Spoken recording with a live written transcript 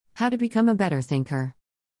How to become a better thinker.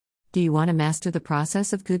 Do you want to master the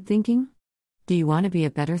process of good thinking? Do you want to be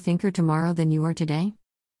a better thinker tomorrow than you are today?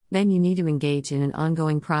 Then you need to engage in an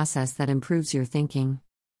ongoing process that improves your thinking.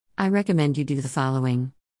 I recommend you do the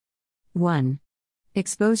following. 1.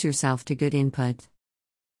 Expose yourself to good input.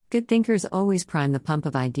 Good thinkers always prime the pump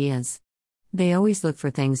of ideas. They always look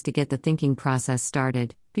for things to get the thinking process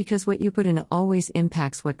started, because what you put in always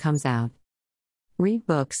impacts what comes out. Read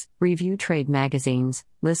books, review trade magazines,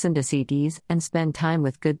 listen to CDs, and spend time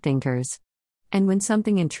with good thinkers. And when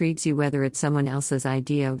something intrigues you, whether it's someone else's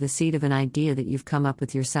idea or the seed of an idea that you've come up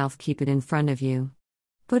with yourself, keep it in front of you.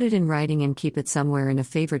 Put it in writing and keep it somewhere in a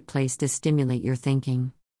favorite place to stimulate your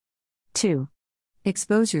thinking. 2.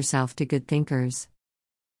 Expose yourself to good thinkers.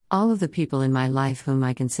 All of the people in my life whom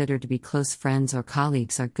I consider to be close friends or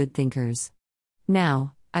colleagues are good thinkers.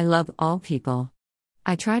 Now, I love all people.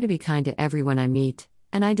 I try to be kind to everyone I meet,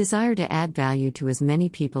 and I desire to add value to as many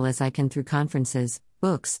people as I can through conferences,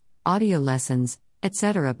 books, audio lessons,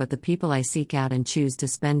 etc. But the people I seek out and choose to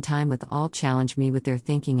spend time with all challenge me with their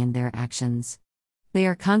thinking and their actions. They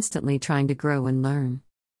are constantly trying to grow and learn.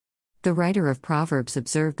 The writer of Proverbs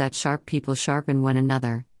observed that sharp people sharpen one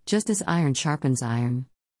another, just as iron sharpens iron.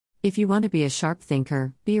 If you want to be a sharp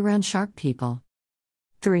thinker, be around sharp people.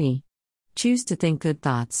 3. Choose to think good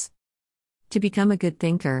thoughts. To become a good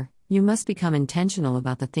thinker, you must become intentional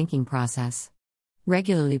about the thinking process.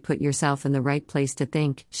 Regularly put yourself in the right place to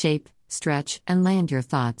think, shape, stretch, and land your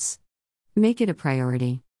thoughts. Make it a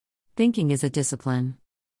priority. Thinking is a discipline.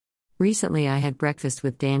 Recently I had breakfast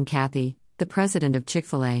with Dan Cathy, the president of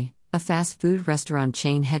Chick-fil-A, a fast food restaurant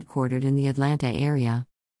chain headquartered in the Atlanta area.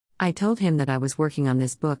 I told him that I was working on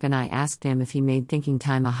this book and I asked him if he made thinking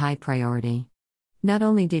time a high priority. Not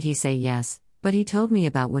only did he say yes, but he told me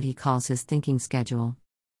about what he calls his thinking schedule.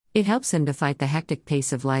 It helps him to fight the hectic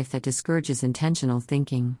pace of life that discourages intentional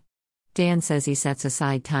thinking. Dan says he sets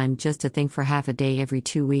aside time just to think for half a day every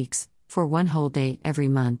 2 weeks, for 1 whole day every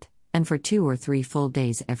month, and for 2 or 3 full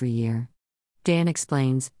days every year. Dan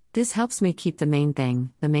explains, "This helps me keep the main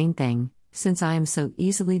thing, since I am so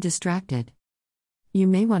easily distracted." You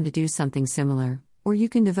may want to do something similar, or you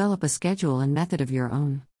can develop a schedule and method of your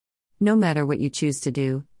own. No matter what you choose to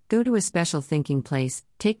do, go to a special thinking place,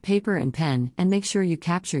 take paper and pen, and make sure you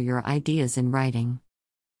capture your ideas in writing.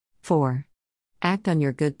 4. Act on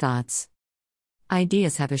your good thoughts.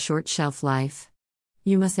 Ideas have a short shelf life.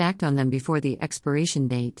 You must act on them before the expiration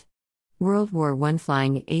date. World War I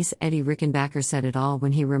flying ace Eddie Rickenbacker said it all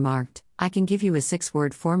when he remarked, "I can give you a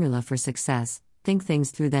 6-word formula for success: think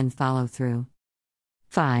things through, then follow through."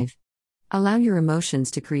 5. Allow your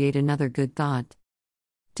emotions to create another good thought.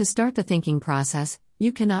 To start the thinking process,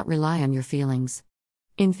 you cannot rely on your feelings.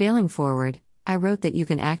 In Failing Forward, I wrote that you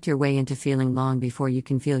can act your way into feeling long before you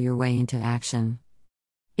can feel your way into action.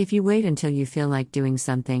 If you wait until you feel like doing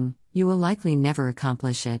something, you will likely never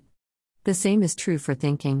accomplish it. The same is true for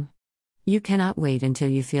thinking. You cannot wait until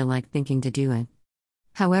you feel like thinking to do it.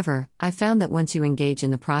 However, I found that once you engage in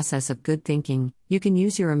the process of good thinking, you can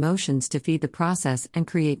use your emotions to feed the process and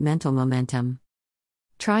create mental momentum.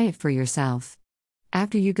 Try it for yourself.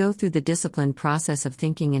 After you go through the disciplined process of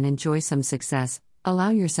thinking and enjoy some success, allow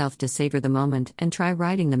yourself to savor the moment and try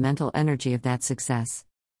riding the mental energy of that success.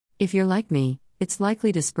 If you're like me, it's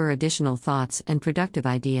likely to spur additional thoughts and productive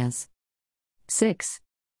ideas. 6.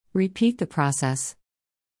 Repeat the process.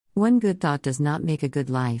 One good thought does not make a good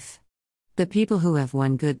life. The people who have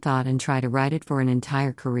one good thought and try to ride it for an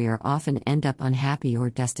entire career often end up unhappy or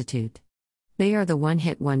destitute. They are the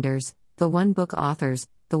one-hit wonders, the one-book authors,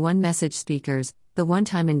 the one-message speakers, the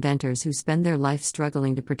one-time inventors who spend their life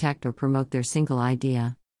struggling to protect or promote their single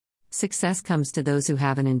idea. Success comes to those who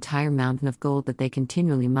have an entire mountain of gold that they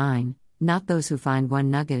continually mine, not those who find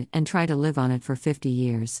one nugget and try to live on it for 50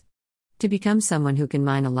 years. To become someone who can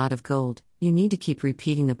mine a lot of gold, you need to keep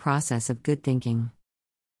repeating the process of good thinking.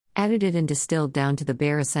 Edited and distilled down to the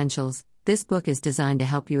bare essentials, this book is designed to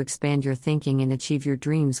help you expand your thinking and achieve your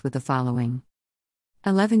dreams with the following.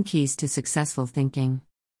 11 Keys to Successful Thinking.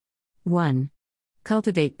 1.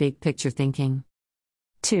 Cultivate big picture thinking.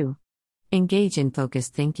 2. Engage in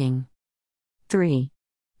focused thinking. 3.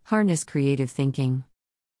 Harness creative thinking.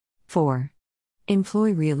 4.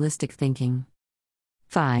 Employ realistic thinking.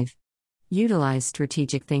 5. Utilize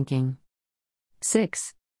strategic thinking.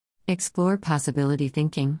 6. Explore possibility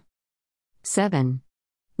thinking. 7.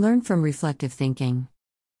 Learn from reflective thinking.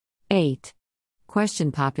 8.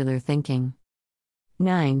 Question popular thinking.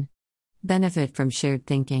 9. Benefit from shared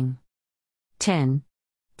thinking. 10.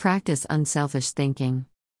 Practice unselfish thinking.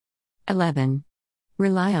 11.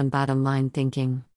 Rely on bottom line thinking.